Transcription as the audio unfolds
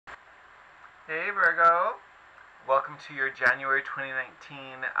Hey Virgo, welcome to your January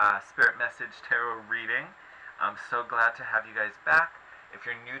 2019 Spirit Message Tarot reading. I'm so glad to have you guys back. If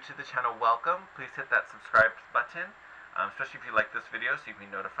you're new to the channel, welcome. Please hit that subscribe button, especially if you like this video so you can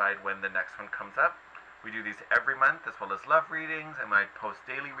be notified when the next one comes up. We do these every month as well as love readings, and I post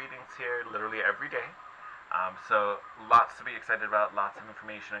daily readings here literally every day. So lots to be excited about, lots of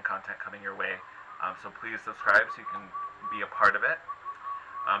information and content coming your way. So please subscribe so you can be a part of it.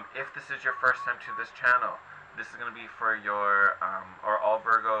 If this is your first time to this channel, this is going to be for your, or all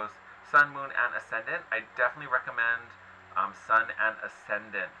Virgos, Sun, Moon, and Ascendant. I definitely recommend Sun and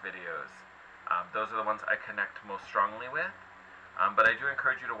Ascendant videos. Those are the ones I connect most strongly with. But I do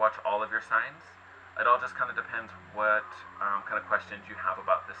encourage you to watch all of your signs. It all just kind of depends what kind of questions you have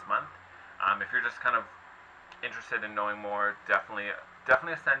about this month. If you're just kind of interested in knowing more, definitely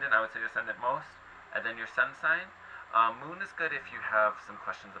Ascendant. I would say Ascendant most, and then your Sun sign. Moon is good if you have some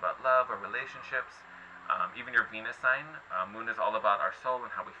questions about love or relationships. Even your Venus sign. Moon is all about our soul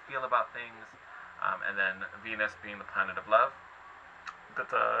and how we feel about things. And then Venus being the planet of love.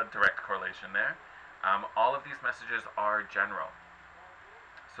 That's a direct correlation there. All of these messages are general.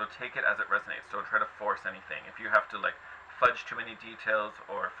 So take it as it resonates. Don't try to force anything. If you have to fudge too many details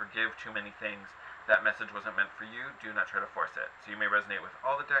or forgive too many things, that message wasn't meant for you. Do not try to force it. So you may resonate with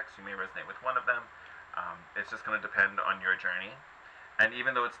all the decks. You may resonate with one of them. It's just going to depend on your journey. And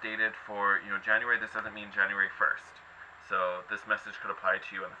even though it's dated for January, this doesn't mean January 1st. So this message could apply to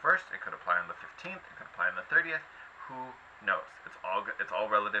you on the 1st, it could apply on the 15th, it could apply on the 30th. Who knows? It's all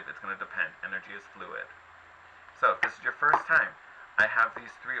relative. It's going to depend. Energy is fluid. So if this is your first time, I have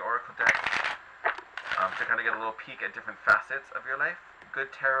these 3 oracle decks to kind of get a little peek at different facets of your life. Good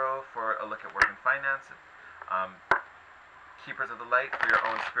tarot for a look at work and finance. Keepers of the Light for your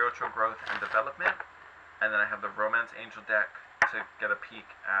own spiritual growth and development. And then I have the Romance Angel deck to get a peek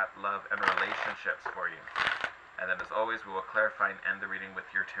at love and relationships for you. And then as always, we will clarify and end the reading with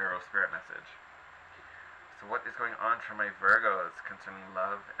your tarot spirit message. So what is going on for my Virgos concerning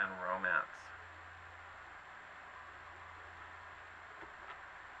love and romance?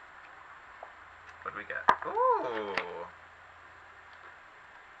 What do we get? Ooh!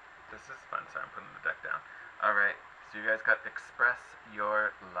 This is fun. Sorry, I'm putting the deck down. Alright, so you guys got express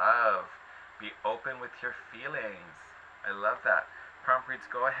your love. Be open with your feelings. I love that. Prompt reads,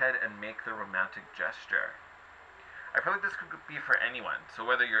 go ahead and make the romantic gesture. I feel like this could be for anyone. So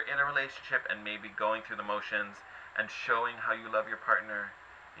whether you're in a relationship and maybe going through the motions and showing how you love your partner,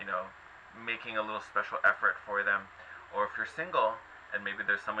 making a little special effort for them, or if you're single and maybe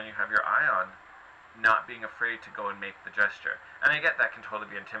there's someone you have your eye on, not being afraid to go and make the gesture. And I get that can totally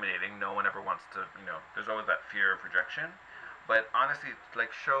be intimidating. No one ever wants to, there's always that fear of rejection. But honestly,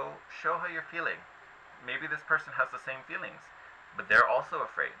 show how you're feeling. Maybe this person has the same feelings, but they're also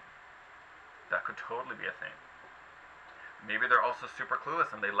afraid. That could totally be a thing. Maybe they're also super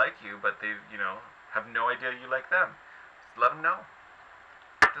clueless and they like you, but they, have no idea you like them. Just let them know.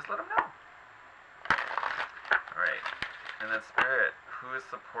 Just let them know. Alright. And then Spirit, who is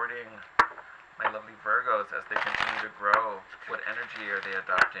supporting my lovely Virgos as they continue to grow? What energy are they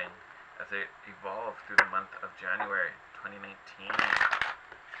adopting as they evolve through the month of January 2019?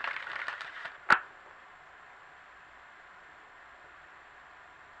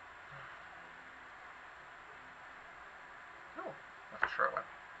 Oh, that's a short one.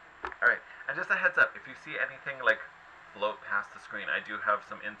 Alright, and just a heads up, if you see anything float past the screen, I do have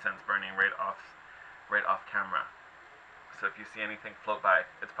some incense burning right off camera. So if you see anything float by,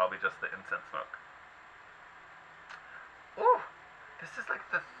 it's probably just the incense smoke. Oh, this is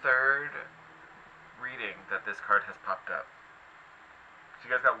the 3rd reading that this card has popped up. So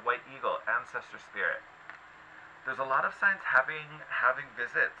you guys got White Eagle, Ancestor Spirit. There's a lot of signs having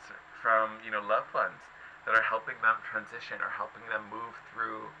visits from loved ones that are helping them transition or helping them move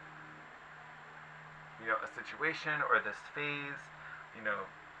through a situation or this phase.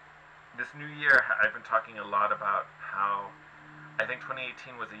 This new year, I've been talking a lot about how I think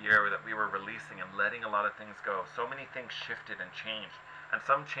 2018 was a year that we were releasing and letting a lot of things go. So many things shifted and changed, and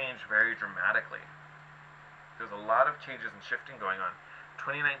some changed very dramatically. There's a lot of changes and shifting going on.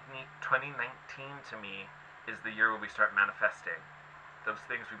 2019 to me is the year where we start manifesting. Those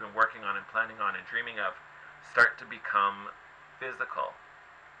things we've been working on and planning on and dreaming of start to become physical.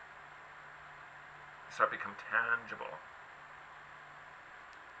 Start to become tangible.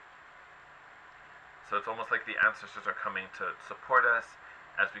 So it's almost like the ancestors are coming to support us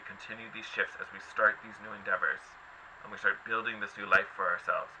as we continue these shifts, as we start these new endeavors, and we start building this new life for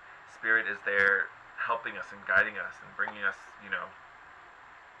ourselves. Spirit is there helping us and guiding us and bringing us,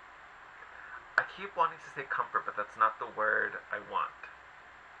 I keep wanting to say comfort, but that's not the word I want.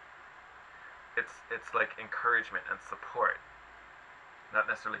 it's like encouragement and support, not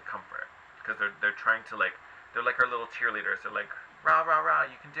necessarily comfort, because they're trying to like, they're like our little cheerleaders. They're like, rah rah rah,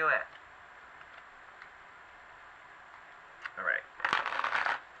 you can do it. All right.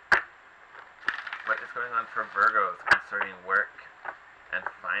 What is going on for Virgos concerning work and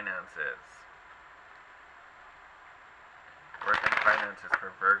finances? Work and finances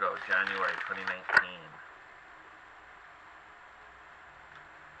for Virgo, January 2019.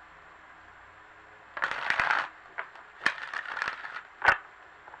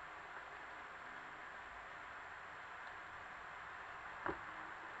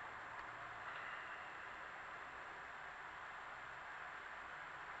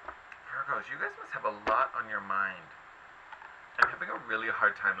 Virgos, you guys must have a lot on your mind. I'm having a really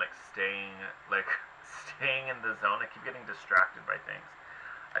hard time staying in the zone. I keep getting distracted by things.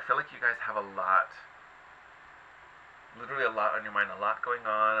 I feel like you guys have a lot, literally a lot on your mind, a lot going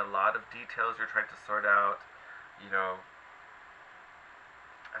on, a lot of details you're trying to sort out. You know,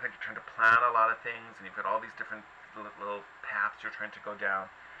 I think you're trying to plan a lot of things, and you've got all these different little paths you're trying to go down.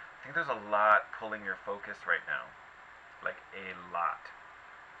 I think there's a lot pulling your focus right now, like a lot.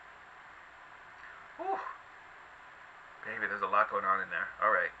 Whew. Baby, there's a lot going on in there.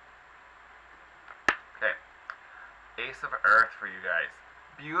 All right. Okay. Ace of Earth for you guys.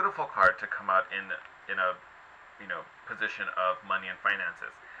 Beautiful card to come out in a position of money and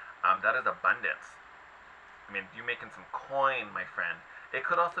finances. That is abundance. I mean, you making some coin, my friend. It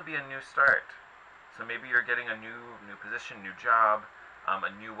could also be a new start. So maybe you're getting a new position, new job,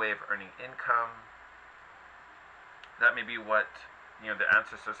 a new way of earning income. That may be what the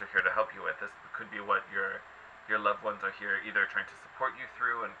ancestors are here to help you with. This could be what your loved ones are here, either trying to support you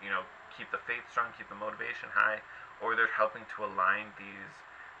through and keep the faith strong, keep the motivation high, or they're helping to align these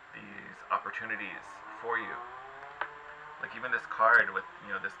opportunities for you. Like even this card with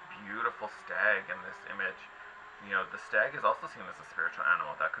this beautiful stag and this image. The stag is also seen as a spiritual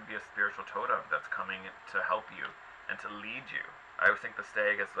animal. That could be a spiritual totem that's coming to help you and to lead you. I always think the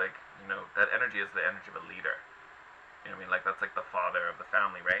stag is like, that energy is the energy of a leader. You know what I mean? Like that's like the father of the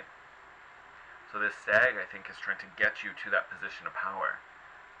family, right? So this stag, I think, is trying to get you to that position of power.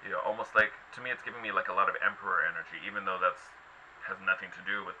 Almost like, to me, it's giving me like a lot of emperor energy, even though has nothing to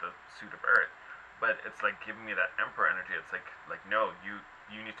do with the suit of Earth. But it's like giving me that emperor energy. It's like no, you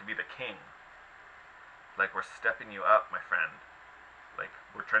need to be the king. Like we're stepping you up, my friend. Like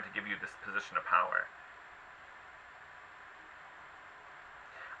we're trying to give you this position of power.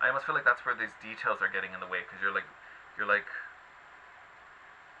 I almost feel like that's where these details are getting in the way, because you're like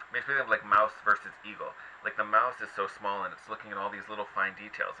makes me think of like mouse versus eagle. Like the mouse is so small and it's looking at all these little fine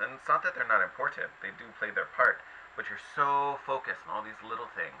details, and it's not that they're not important, they do play their part, but you're so focused on all these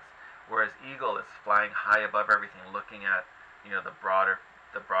little things, whereas eagle is flying high above everything, looking at the broader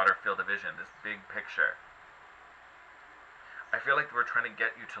field of vision, this big picture. I feel like we're trying to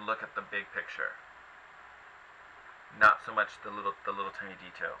get you to look at the big picture, not so much the little tiny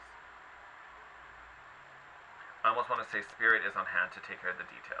details. I almost want to say spirit is on hand to take care of the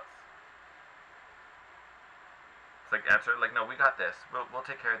details. It's like answer, like, no, we got this. We'll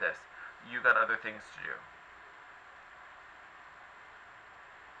take care of this. You got other things to do.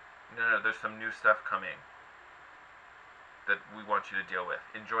 No, there's some new stuff coming that we want you to deal with.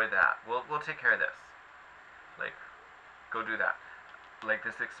 Enjoy that. We'll take care of this. Like, go do that. Like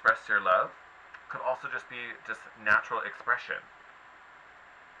this express your love could also just be just natural expression.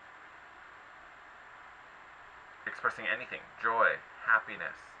 Expressing anything, joy,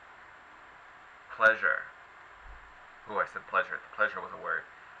 happiness, pleasure. Ooh, I said pleasure. The pleasure was a word.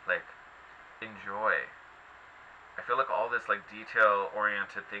 Like, enjoy. I feel like all this like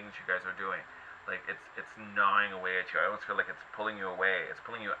detail-oriented things you guys are doing, like it's gnawing away at you. I almost feel like it's pulling you away. It's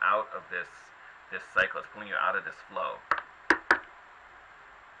pulling you out of this cycle. It's pulling you out of this flow.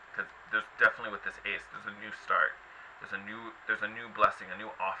 Because there's definitely, with this ace, there's a new start. There's a new blessing, a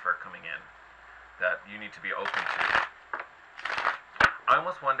new offer coming in that you need to be open to. I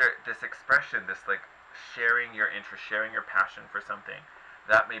almost wonder, this expression, this like sharing your interest, sharing your passion for something,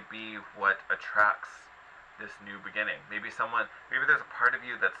 that may be what attracts this new beginning. Maybe there's a part of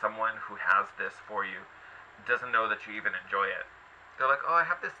you that someone who has this for you doesn't know that you even enjoy it. They're like, oh, I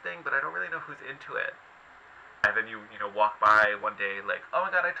have this thing, but I don't really know who's into it. And then you walk by one day like, oh my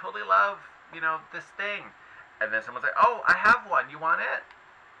god, I totally love, this thing. And then someone's like, oh, I have one, you want it?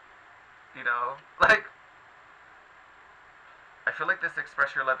 Like, I feel like this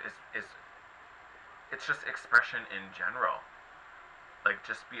express your love is it's just expression in general. Like,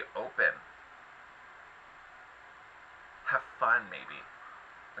 just be open. Have fun, maybe.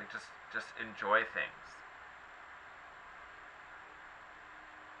 Like, just enjoy things.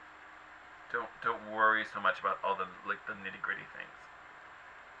 Don't worry so much about all the the nitty-gritty things.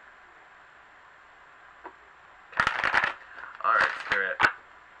 Okay. All right, Spirit.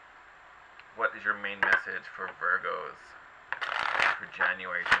 What is your main message for Virgos for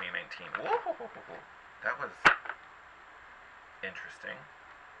January 2019? Whoa, that was interesting.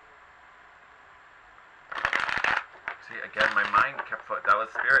 See, again, my mind kept that was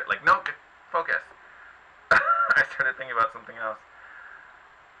Spirit. Like, no, focus. I started thinking about something else.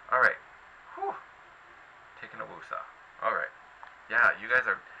 All right. Whew. Taking a woosah. All right. Yeah, you guys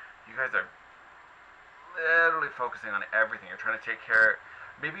are literally focusing on everything. You're trying to take care.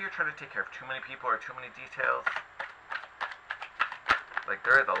 Maybe you're trying to take care of too many people or too many details. Like,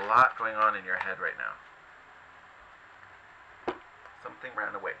 there is a lot going on in your head right now. Something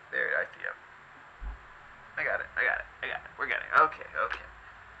ran away. There, I see it. I got it. We're getting it. Okay.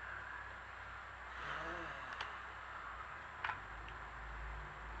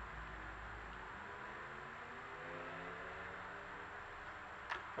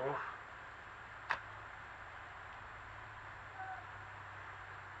 Oof.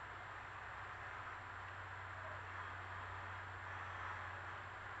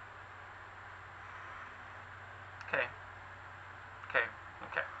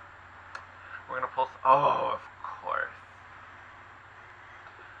 Okay. We're gonna pull. Oh, of course.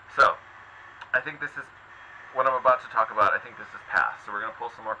 So, I think this is what I'm about to talk about. I think this is past. So we're gonna pull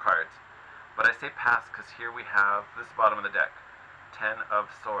some more cards. But I say past because here we have this bottom of the deck, 10 of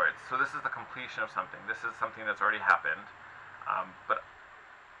Swords. So this is the completion of something. This is something that's already happened. But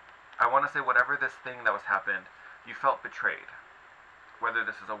I want to say whatever this thing that was happened, you felt betrayed. Whether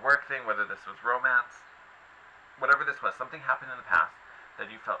this is a work thing, whether this was romance, whatever this was, something happened in the past that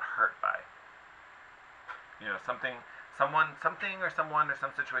you felt hurt by. You know, something or someone or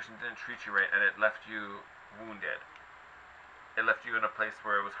some situation didn't treat you right, and it left you wounded. It left you in a place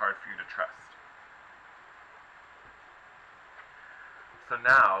where it was hard for you to trust. So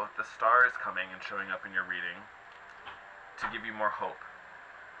now the star is coming and showing up in your reading to give you more hope.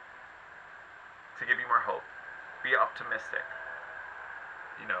 To give you more hope. Be optimistic.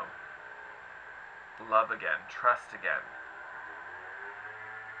 You know, love again, trust again.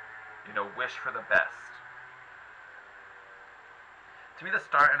 You know, wish for the best. To me, the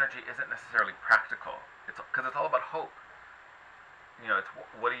star energy isn't necessarily practical. It's because it's all about hope. You know, it's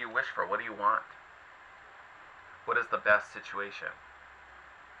what do you wish for? What do you want? What is the best situation?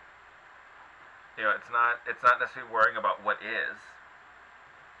 You know, it's not necessarily worrying about what is.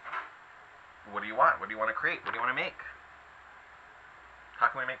 What do you want? What do you want to create? What do you want to make?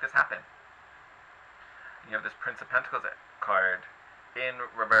 How can we make this happen? You have this Prince of Pentacles card in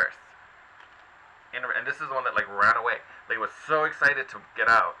reverse. And this is the one that ran away. Like, was so excited to get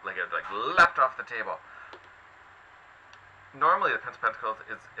out. Like, it leapt off the table. Normally the Prince of Pentacles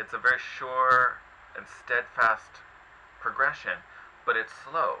it's a very sure and steadfast progression, but it's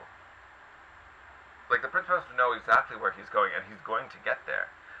slow. Like, the Prince of Pentacles knows exactly where he's going, and he's going to get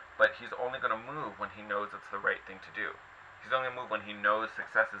there. But he's only going to move when he knows it's the right thing to do. He's only going to move when he knows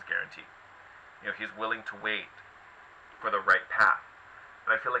success is guaranteed. You know, he's willing to wait for the right path.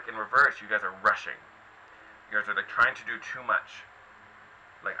 And I feel like in reverse, you guys are rushing. You guys are trying to do too much.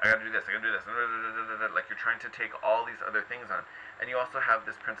 Like, I gotta do this, like you're trying to take all these other things on. And you also have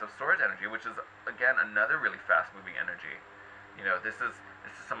this Prince of Swords energy, which is, again, another really fast-moving energy. You know, this is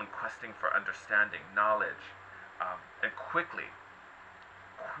someone questing for understanding, knowledge, and quickly,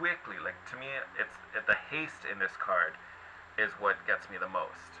 like, to me, it's the haste in this card is what gets me the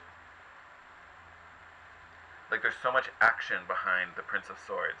most. Like, there's so much action behind the Prince of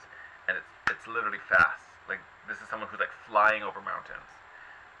Swords, and it's literally fast. Like, this is someone who's flying over mountains.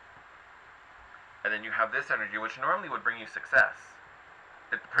 And then you have this energy, which normally would bring you success.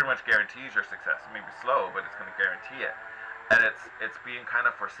 It pretty much guarantees your success. It may be slow, but it's going to guarantee it. And it's being kind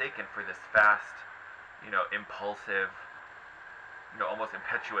of forsaken for this fast, you know, impulsive, you know, almost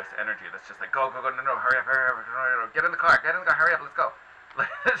impetuous energy that's just like, go, no, hurry up, no, get in the car, hurry up, let's go.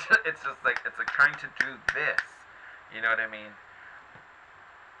 Like, it's like trying to do this. You know what I mean?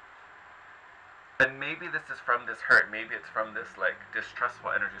 And maybe this is from this hurt. Maybe it's from this,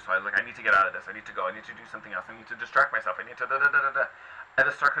 distrustful energy. So I need to get out of this. I need to go. I need to do something else. I need to distract myself. I need to da-da-da-da-da. And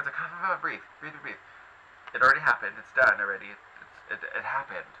the star card's like, breathe. It already happened. It's done already. It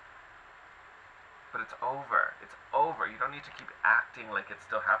happened. But it's over. It's over. You don't need to keep acting like it's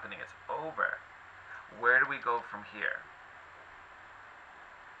still happening. It's over. Where do we go from here?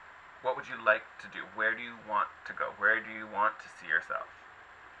 What would you like to do? Where do you want to go? Where do you want to see yourself?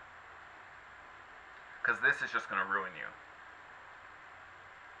 Because this is just going to ruin you.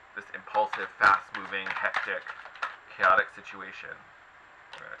 This impulsive, fast-moving, hectic, chaotic situation.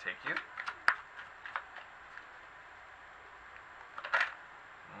 We're going to take you.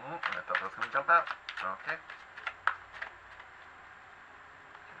 to jump out? Okay.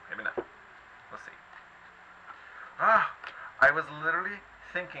 Maybe not. We'll see. Ah! I was literally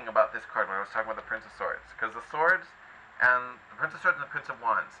thinking about this card when I was talking about the Prince of Swords. Because the Swords and the Prince of Swords and the Prince of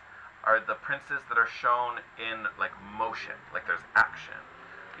Wands are the princes that are shown in, like, motion. Like, there's action.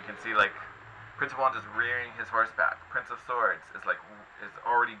 You can see, like, Prince of Wands is rearing his horse back. Prince of Swords is, like, is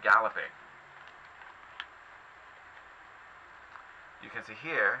already galloping. You can see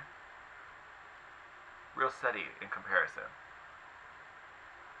here, real steady in comparison.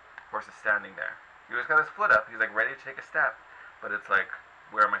 Horse is standing there. He just got his foot up. He's, like, ready to take a step. But it's like,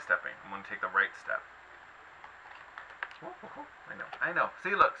 where am I stepping? I'm going to take the right step. I know.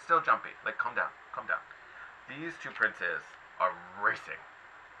 See, look, still jumpy. Like, calm down. These two princes are racing.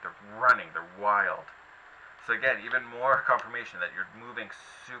 They're running. They're wild. So again, even more confirmation that you're moving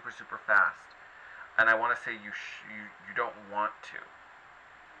super, super fast. And I want to say you don't want to.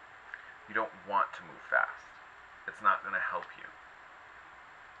 You don't want to move fast. It's not going to help you.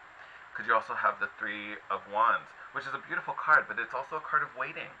 Because you also have the Three of Wands, which is a beautiful card, but it's also a card of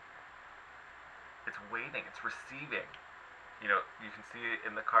waiting. It's waiting. It's receiving. You know, you can see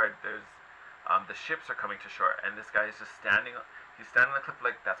in the card, there's the ships are coming to shore, and this guy is just standing. He's standing on the cliff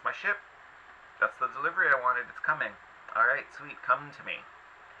like, that's my ship. That's the delivery I wanted. It's coming. All right, sweet. Come to me.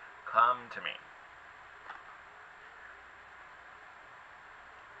 Come to me.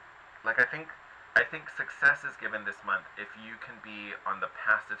 Like, I think success is given this month if you can be on the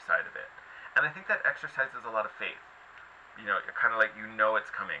passive side of it. And I think that exercises a lot of faith. You know, you're kind of like, you know it's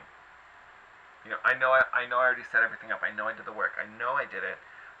coming. You know I already set everything up. I know I did the work. I know I did it.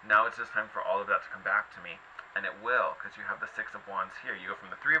 Now it's just time for all of that to come back to me. And it will, because you have the Six of Wands here. You go from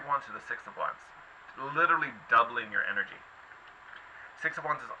the Three of Wands to the Six of Wands. Literally doubling your energy. Six of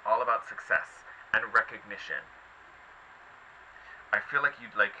Wands is all about success and recognition. I feel like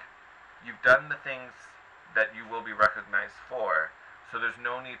you've done the things that you will be recognized for, so there's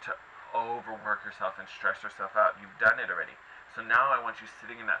no need to overwork yourself and stress yourself out. You've done it already. So now I want you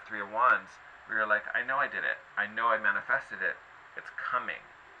sitting in that Three of Wands where you're like, I know I did it. I know I manifested it. It's coming.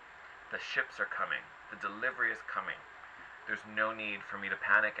 The ships are coming. The delivery is coming. There's no need for me to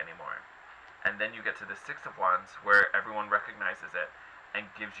panic anymore. And then you get to the Six of Wands where everyone recognizes it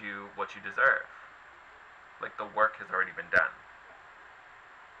and gives you what you deserve. Like, the work has already been done.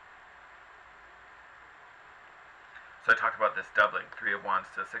 So I talked about this doubling, Three of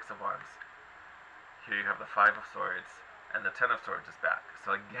Wands to Six of Wands. Here you have the Five of Swords, and the Ten of Swords is back.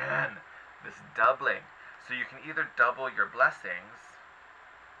 So again, this doubling. So you can either double your blessings,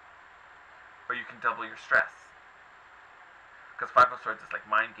 or you can double your stress. Because Five of Swords is like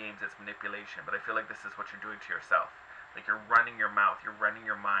mind games, it's manipulation, but I feel like this is what you're doing to yourself. Like, you're running your mouth, you're running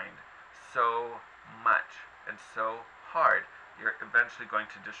your mind so much and so hard, you're eventually going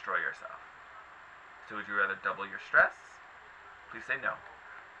to destroy yourself. So would you rather double your stress? Please say no.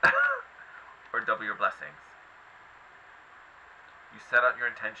 Or double your blessings. You set out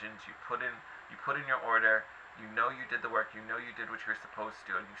your intentions, you put in your order, you know you did the work, you know you did what you're supposed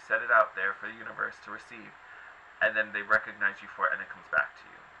to, and you set it out there for the universe to receive, and then they recognize you for it and it comes back to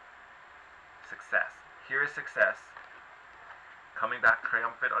you. Success. Here is success. Coming back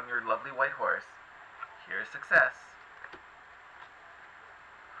triumphant on your lovely white horse. Here is success.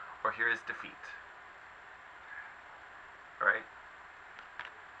 Or here is defeat. Alright?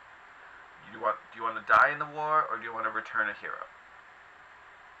 Do you want to die in the war, or do you want to return a hero?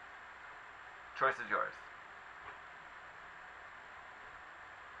 Choice is yours.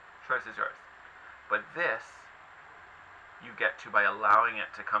 Choice is yours. But this, you get to by allowing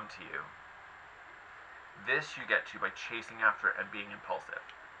it to come to you. This you get to by chasing after it and being impulsive.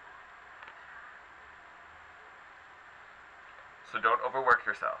 So don't overwork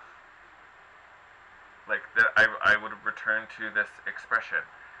yourself. Like, I would return to this expression.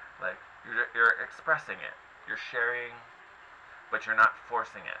 Like, you're expressing it. You're sharing, but you're not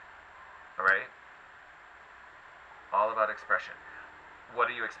forcing it. Alright? All about expression. What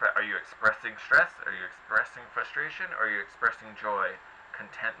do you expect? Are you expressing stress? Are you expressing frustration? Or are you expressing joy,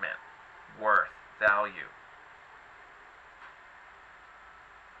 contentment, worth, value?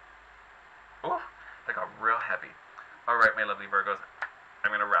 Ooh, that got real heavy. Alright, my lovely Virgos,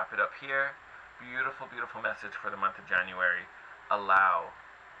 I'm going to wrap it up here. Beautiful, beautiful message for the month of January. Allow.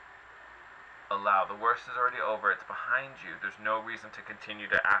 The worst is already over. It's behind you. There's no reason to continue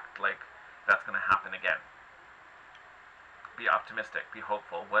to act like that's going to happen again. Be optimistic. Be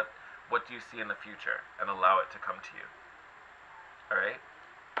hopeful. What do you see in the future? And allow it to come to you. Alright?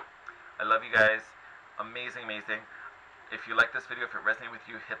 I love you guys. Amazing, amazing. If you like this video, if it resonated with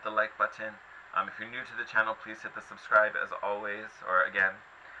you, hit the like button. If you're new to the channel, please hit the subscribe as always, or again.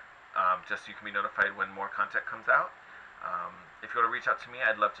 just so you can be notified when more content comes out. If you want to reach out to me,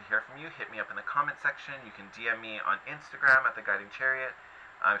 I'd love to hear from you. Hit me up in the comment section. You can DM me on Instagram at The Guiding Chariot.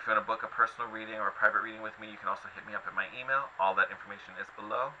 If you want to book a personal reading or a private reading with me, you can also hit me up at my email. All that information is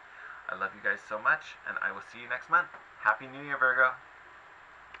below. I love you guys so much, and I will see you next month. Happy New Year, Virgo!